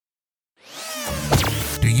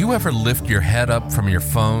you ever lift your head up from your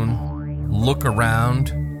phone, look around,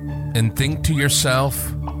 and think to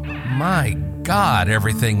yourself, my God,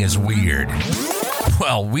 everything is weird?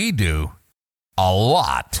 Well, we do. A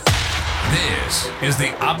lot. This is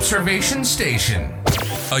the Observation Station,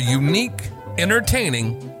 a unique,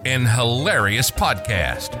 entertaining, and hilarious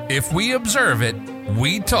podcast. If we observe it,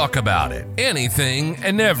 we talk about it. Anything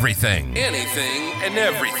and everything. Anything and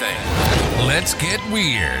everything. Let's get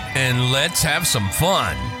weird and let's have some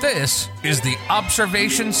fun. This is the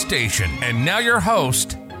Observation Station. And now your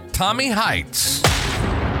host, Tommy Heights.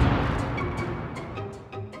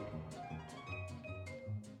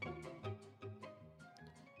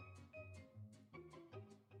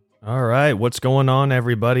 All right, what's going on,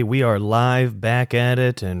 everybody? We are live, back at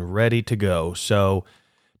it, and ready to go. So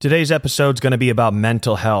today's episode is going to be about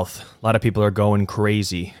mental health. A lot of people are going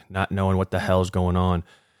crazy, not knowing what the hell's going on.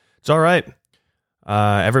 It's all right.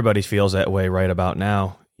 Everybody feels that way right about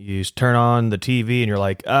now. You just turn on the TV and you're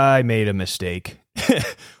like, I made a mistake.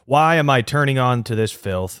 Why am I turning on to this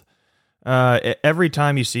filth? Every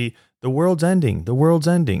time you see the world's ending,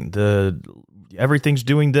 everything's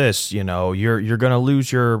doing this, you know, you're going to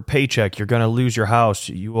lose your paycheck, you're going to lose your house,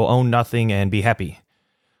 you will own nothing and be happy.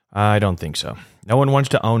 I don't think so. No one wants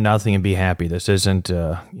to own nothing and be happy. This isn't,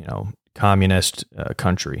 communist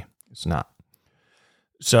country. It's not.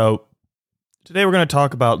 So today we're going to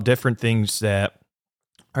talk about different things that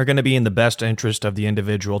are going to be in the best interest of the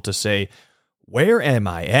individual to say, where am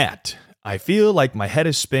I at? I feel like my head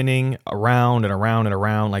is spinning around and around and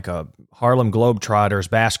around like a Harlem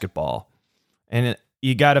Globetrotters basketball. And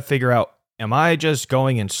you got to figure out, am I just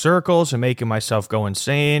going in circles and making myself go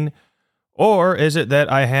insane? Or is it that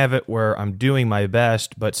I have it where I'm doing my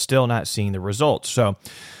best, but still not seeing the results? So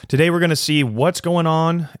today we're going to see what's going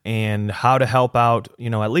on and how to help out,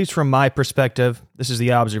 at least from my perspective. This is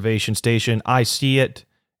the Observation Station. I see it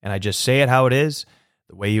and I just say it how it is.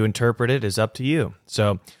 The way you interpret it is up to you.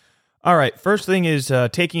 So, all right, first thing is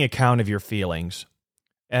taking account of your feelings.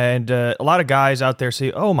 And a lot of guys out there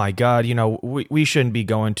say, oh my God, we shouldn't be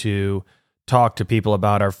going to talk to people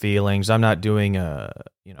about our feelings. I'm not doing a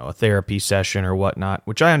therapy session or whatnot,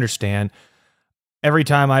 which I understand. Every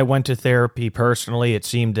time I went to therapy personally, it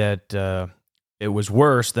seemed that it was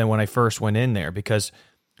worse than when I first went in there, because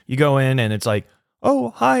you go in and it's like,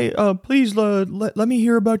 oh, hi, please let me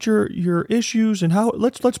hear about your issues and how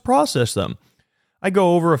let's process them. I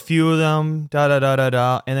go over a few of them,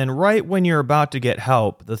 and then right when you're about to get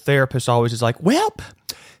help, the therapist always is like, well,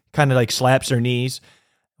 kind of like slaps their knees.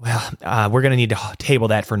 Well, we're going to need to table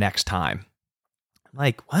that for next time. I'm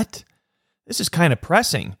like, what? This is kind of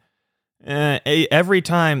pressing. Every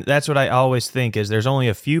time, that's what I always think is there's only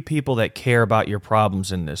a few people that care about your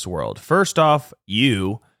problems in this world. First off,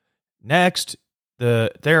 you. Next,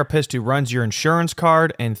 the therapist who runs your insurance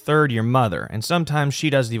card, and third, your mother. And sometimes she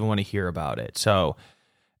doesn't even want to hear about it. So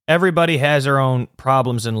everybody has their own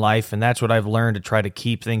problems in life, and that's what I've learned, to try to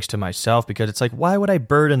keep things to myself, because it's like, why would I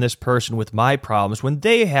burden this person with my problems when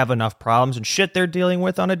they have enough problems and shit they're dealing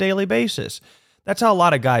with on a daily basis? That's how a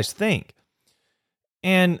lot of guys think.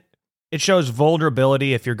 And it shows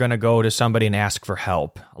vulnerability if you're going to go to somebody and ask for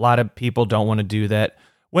help. A lot of people don't want to do that.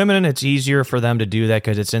 Women, it's easier for them to do that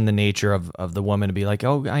because it's in the nature of the woman to be like,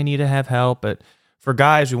 oh, I need to have help. But for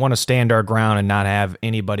guys, we want to stand our ground and not have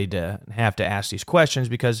anybody to have to ask these questions,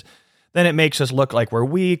 because then it makes us look like we're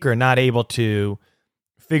weak or not able to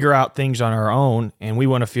figure out things on our own. And we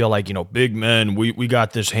want to feel like, big men, we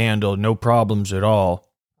got this handled, no problems at all.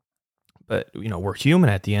 But, we're human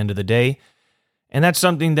at the end of the day. And that's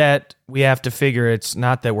something that we have to figure. It's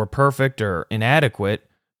not that we're perfect or inadequate.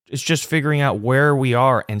 It's just figuring out where we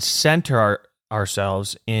are and center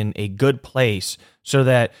ourselves in a good place so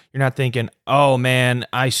that you're not thinking, oh man,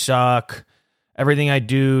 I suck. Everything I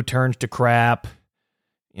do turns to crap.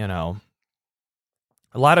 A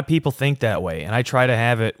lot of people think that way. And I try to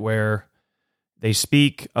have it where they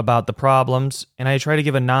speak about the problems, and I try to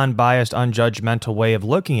give a non-biased, unjudgmental way of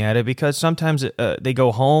looking at it, because sometimes they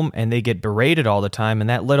go home and they get berated all the time. And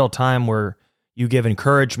that little time where you give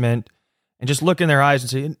encouragement and just look in their eyes and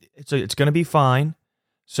say, it's going to be fine.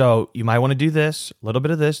 So you might want to do this, a little bit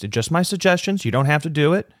of this. They're just my suggestions. You don't have to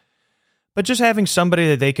do it. But just having somebody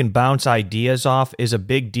that they can bounce ideas off is a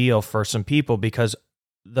big deal for some people, because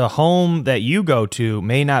the home that you go to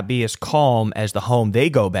may not be as calm as the home they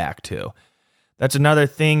go back to. That's another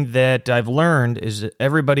thing that I've learned, is that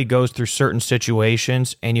everybody goes through certain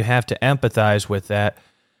situations and you have to empathize with that,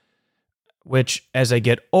 which as I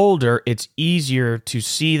get older, it's easier to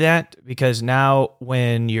see that, because now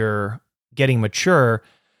when you're getting mature,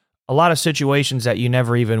 a lot of situations that you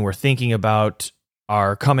never even were thinking about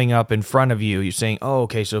are coming up in front of you. You're saying, oh,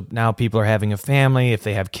 okay, so now people are having a family. If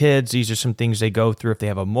they have kids, these are some things they go through. If they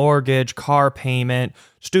have a mortgage, car payment,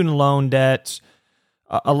 student loan debts,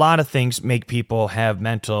 a lot of things make people have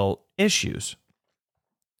mental issues.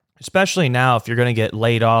 Especially now, if you're going to get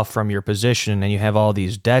laid off from your position and you have all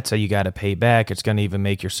these debts that you got to pay back, it's going to even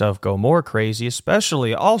make yourself go more crazy,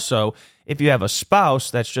 especially also if you have a spouse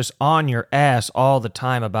that's just on your ass all the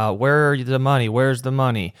time about where's the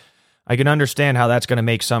money. I can understand how that's going to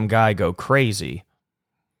make some guy go crazy.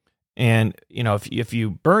 And, if you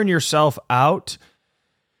burn yourself out,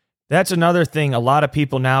 that's another thing. A lot of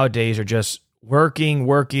people nowadays are just working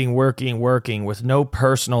with no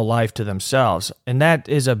personal life to themselves. And that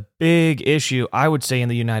is a big issue, I would say, in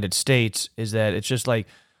the United States, is that it's just like,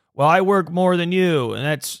 well, I work more than you, and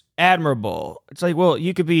that's admirable. It's like, well,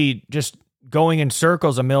 you could be just going in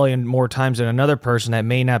circles a million more times than another person that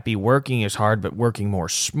may not be working as hard, but working more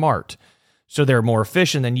smart. So they're more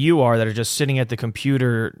efficient than you are, that are just sitting at the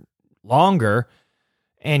computer longer.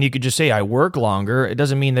 And you could just say, I work longer. It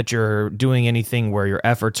doesn't mean that you're doing anything where your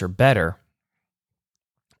efforts are better.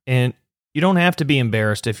 And you don't have to be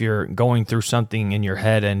embarrassed if you're going through something in your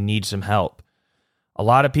head and need some help. A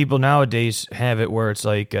lot of people nowadays have it where it's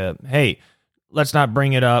like, hey, let's not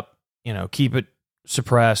bring it up, keep it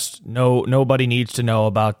suppressed. Nobody needs to know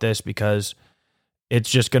about this because it's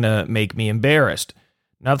just going to make me embarrassed.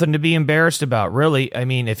 Nothing to be embarrassed about, really. I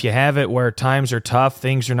mean, if you have it where times are tough,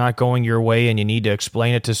 things are not going your way, and you need to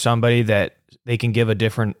explain it to somebody that they can give a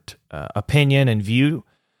different opinion and view,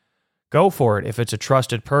 go for it if it's a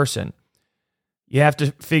trusted person. You have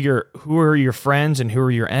to figure who are your friends and who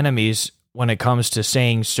are your enemies when it comes to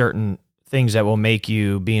saying certain things that will make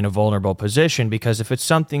you be in a vulnerable position, because if it's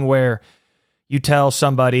something where you tell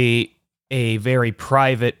somebody a very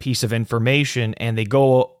private piece of information and they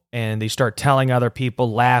go and they start telling other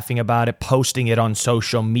people, laughing about it, posting it on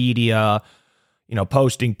social media,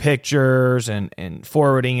 posting pictures and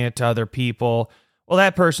forwarding it to other people, well,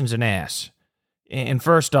 that person's an ass. And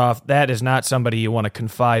first off, that is not somebody you want to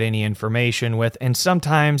confide any information with. And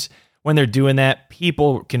sometimes when they're doing that,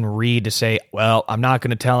 people can read to say, well, I'm not going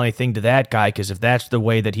to tell anything to that guy, because if that's the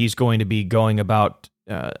way that he's going to be going about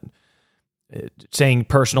saying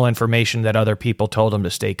personal information that other people told him to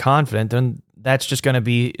stay confident, then that's just going to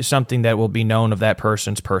be something that will be known of that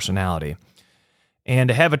person's personality. And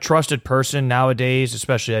to have a trusted person nowadays,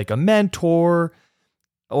 especially like a mentor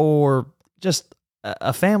or just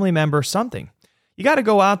a family member, something, you got to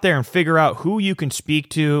go out there and figure out who you can speak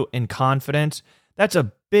to in confidence. That's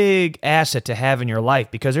a big asset to have in your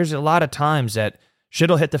life, because there's a lot of times that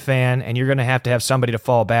shit'll hit the fan and you're going to have somebody to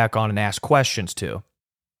fall back on and ask questions to.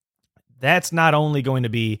 That's not only going to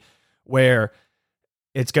be where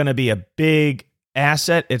it's going to be a big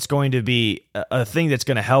asset, it's going to be a thing that's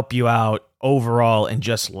going to help you out overall in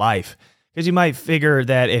just life. Because you might figure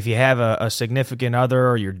that if you have a significant other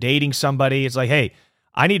or you're dating somebody, it's like, hey,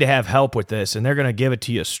 I need to have help with this, and they're going to give it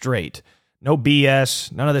to you straight. No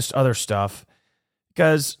BS, none of this other stuff.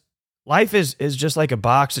 Because life is just like a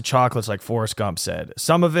box of chocolates, like Forrest Gump said.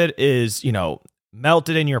 Some of it is,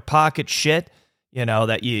 melted in your pocket shit,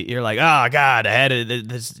 that you're like, oh, God, I had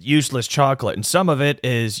this useless chocolate. And some of it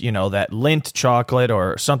is, that Lindt chocolate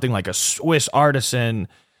or something like a Swiss artisan,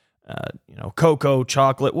 cocoa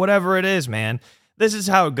chocolate, whatever it is, man. This is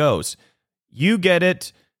how it goes. You get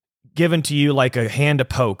it given to you like a hand of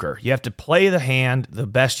poker. You have to play the hand the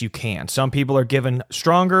best you can. Some people are given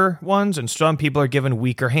stronger ones and some people are given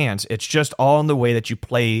weaker hands. It's just all in the way that you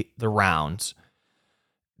play the rounds.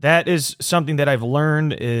 That is something that I've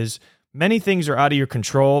learned, is many things are out of your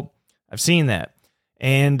control. I've seen that.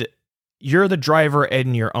 And you're the driver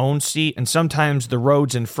in your own seat, and sometimes the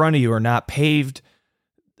roads in front of you are not paved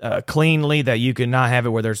cleanly, that you can not have it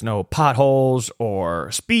where there's no potholes or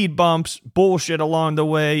speed bumps, bullshit along the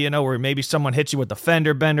way, where maybe someone hits you with a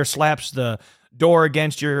fender bender, slaps the door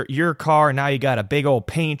against your car, and now you got a big old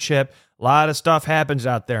paint chip. A lot of stuff happens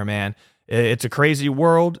out there, man. It's a crazy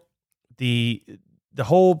world. The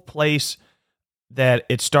whole place that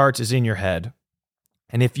it starts is in your head.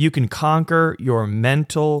 And if you can conquer your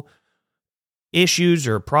mental issues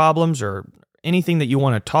or problems or anything that you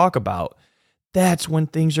want to talk about, that's when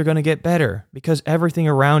things are going to get better, because everything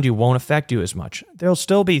around you won't affect you as much. There'll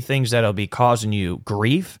still be things that'll be causing you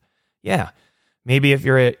grief. Yeah. Maybe if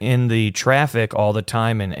you're in the traffic all the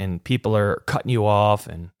time and people are cutting you off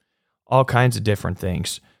and all kinds of different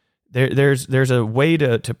things. There's a way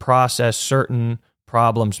to process certain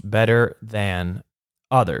problems better than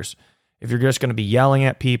others. If you're just going to be yelling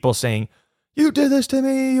at people saying, "You did this to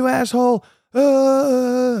me, you asshole,"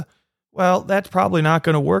 well, that's probably not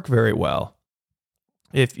going to work very well.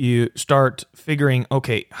 if you start figuring,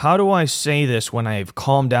 okay, how do I say this when I've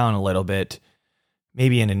calmed down a little bit?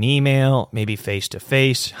 Maybe in an email, maybe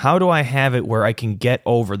face-to-face. How do I have it where I can get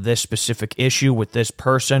over this specific issue with this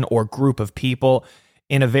person or group of people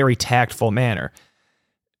in a very tactful manner?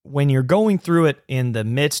 When you're going through it in the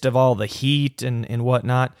midst of all the heat and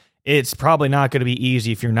whatnot, it's probably not going to be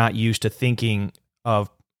easy if you're not used to thinking of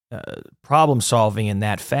problem solving in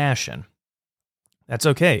that fashion. That's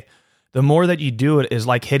okay. The more that you do it is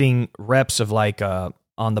like hitting reps of like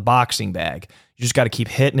on the boxing bag. You just got to keep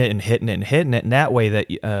hitting it and hitting it and hitting it. And that way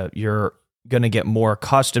that you're going to get more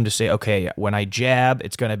accustomed to say, okay, when I jab,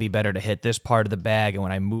 it's going to be better to hit this part of the bag. And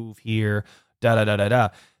when I move here, da-da-da-da-da.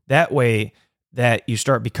 That way that you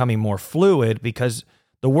start becoming more fluid, because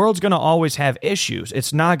the world's going to always have issues.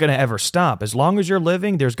 It's not going to ever stop. As long as you're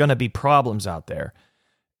living, there's going to be problems out there.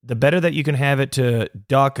 The better that you can have it to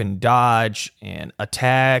duck and dodge and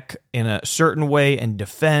attack in a certain way and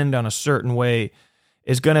defend on a certain way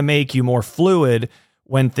is going to make you more fluid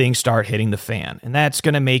when things start hitting the fan. And that's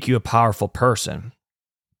going to make you a powerful person,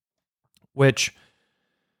 which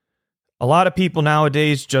a lot of people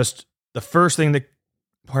nowadays, just the first thing that,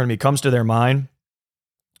 comes to their mind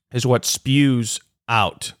is what spews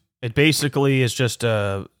out. It basically is just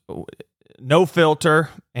no filter,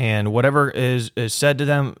 and whatever is said to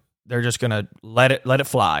them, they're just going to let it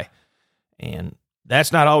fly. And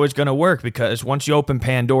that's not always going to work, because once you open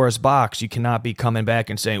Pandora's box, you cannot be coming back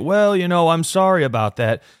and saying, well, I'm sorry about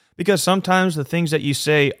that, because sometimes the things that you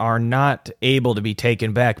say are not able to be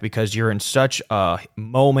taken back because you're in such a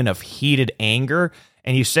moment of heated anger,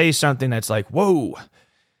 and you say something that's like, whoa,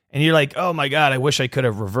 and you're like, oh my God, I wish I could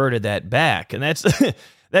have reverted that back. And that's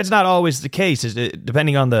that's not always the case.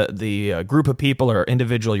 Depending on the group of people or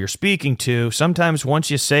individual you're speaking to, sometimes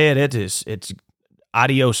once you say it, it's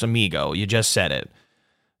adios amigo. You just said it.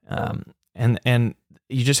 And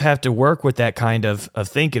you just have to work with that kind of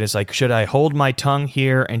thinking. It's like, should I hold my tongue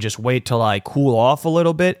here and just wait till I cool off a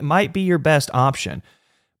little bit? It might be your best option.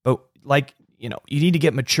 But you need to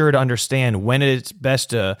get mature to understand when it's best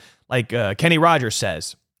to, Kenny Rogers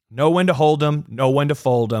says, know when to hold them, know when to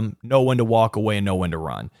fold them, know when to walk away, and know when to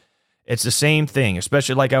run. It's the same thing,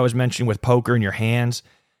 especially like I was mentioning with poker in your hands.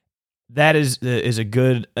 That is a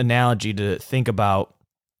good analogy to think about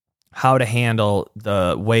how to handle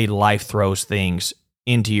the way life throws things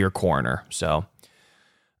into your corner. So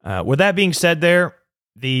with that being said there,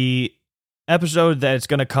 the episode that's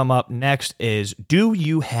going to come up next is, do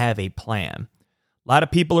you have a plan? A lot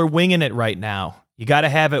of people are winging it right now. You got to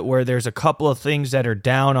have it where there's a couple of things that are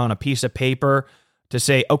down on a piece of paper to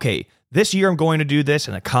say, okay, this year I'm going to do this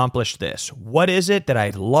and accomplish this. What is it that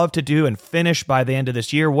I'd love to do and finish by the end of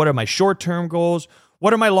this year? What are my short-term goals?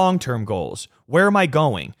 What are my long-term goals? Where am I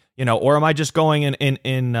going? Or am I just going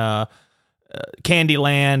in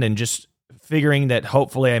Candyland and just figuring that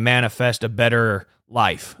hopefully I manifest a better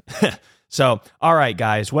life? So, all right,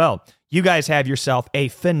 guys. Well, you guys have yourself a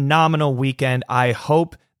phenomenal weekend. I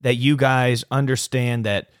hope that you guys understand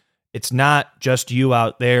that it's not just you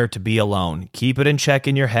out there to be alone. Keep it in check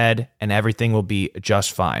in your head, and everything will be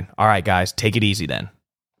just fine. All right, guys, take it easy then.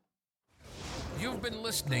 You've been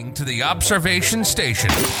listening to The Observation Station.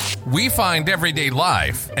 We find everyday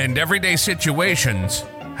life and everyday situations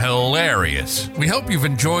hilarious. We hope you've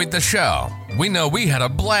enjoyed the show. We know we had a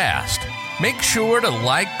blast. Make sure to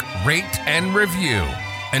like, rate, and review.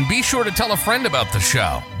 And be sure to tell a friend about the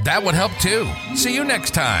show. That would help too. See you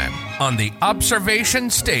next time on The Observation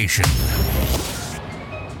Station.